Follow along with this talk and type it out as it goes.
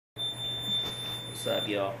What's up,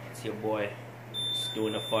 y'all? It's your boy. Just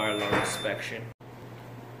doing a fire alarm inspection.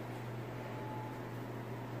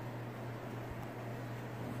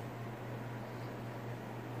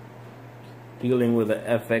 Dealing with a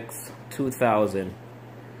FX-2000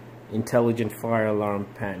 intelligent fire alarm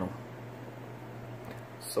panel.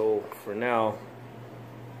 So for now,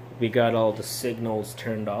 we got all the signals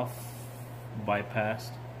turned off,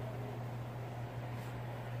 bypassed,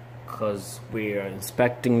 because we are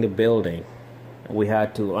inspecting the building. We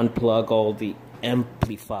had to unplug all the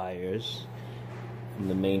amplifiers from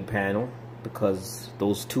the main panel because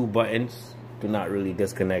those two buttons do not really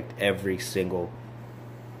disconnect every single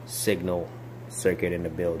signal circuit in the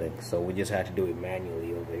building. So we just had to do it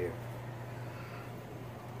manually over here.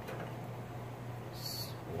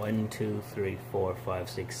 1, 2, 3, 4, 5,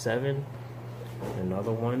 6, 7.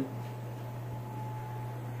 Another one.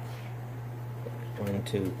 1,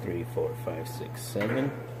 2, 3, 4, 5, 6,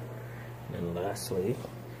 7. And lastly,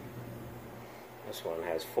 this one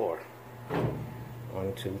has 4.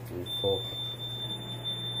 1, 2, 3, 4.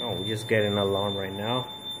 Oh, we just get an alarm right now.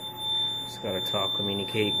 Just gotta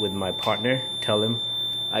communicate with my partner. Tell him,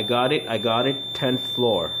 I got it, 10th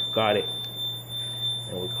floor, got it.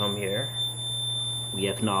 And we come here, we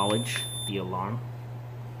acknowledge the alarm,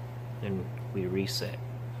 and we reset,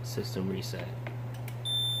 system reset.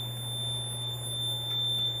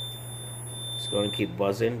 It's going to keep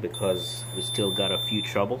buzzing because we still got a few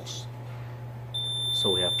troubles,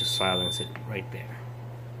 so we have to silence it right there.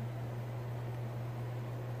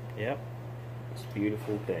 Yep, it's a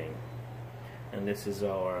beautiful thing. And this is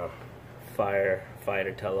our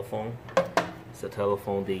firefighter telephone. It's a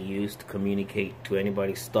telephone they use to communicate to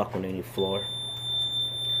anybody stuck on any floor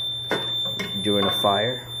during a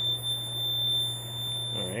fire.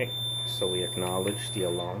 Alright, so we acknowledge the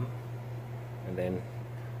alarm, and then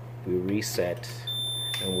we reset,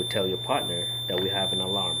 and we tell your partner that we have an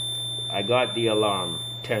alarm. I got the alarm,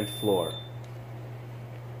 10th floor.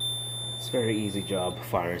 It's a very easy job,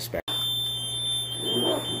 fire inspection.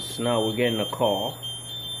 So now we're getting a call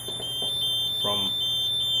from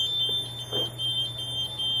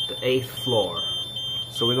the 8th floor.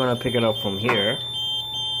 So we're gonna pick it up from here,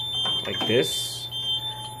 like this.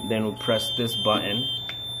 Then we press this button.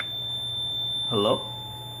 Hello?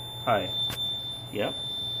 Hi. Yep.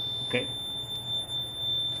 Okay.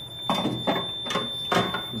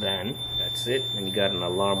 Then that's it. And you got an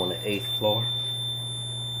alarm on the 8th floor.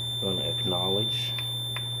 We're gonna acknowledge.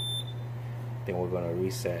 Then we're gonna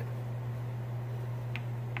reset.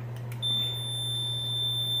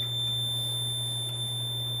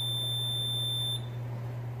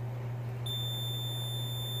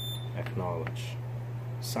 Acknowledge.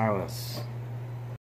 Silence.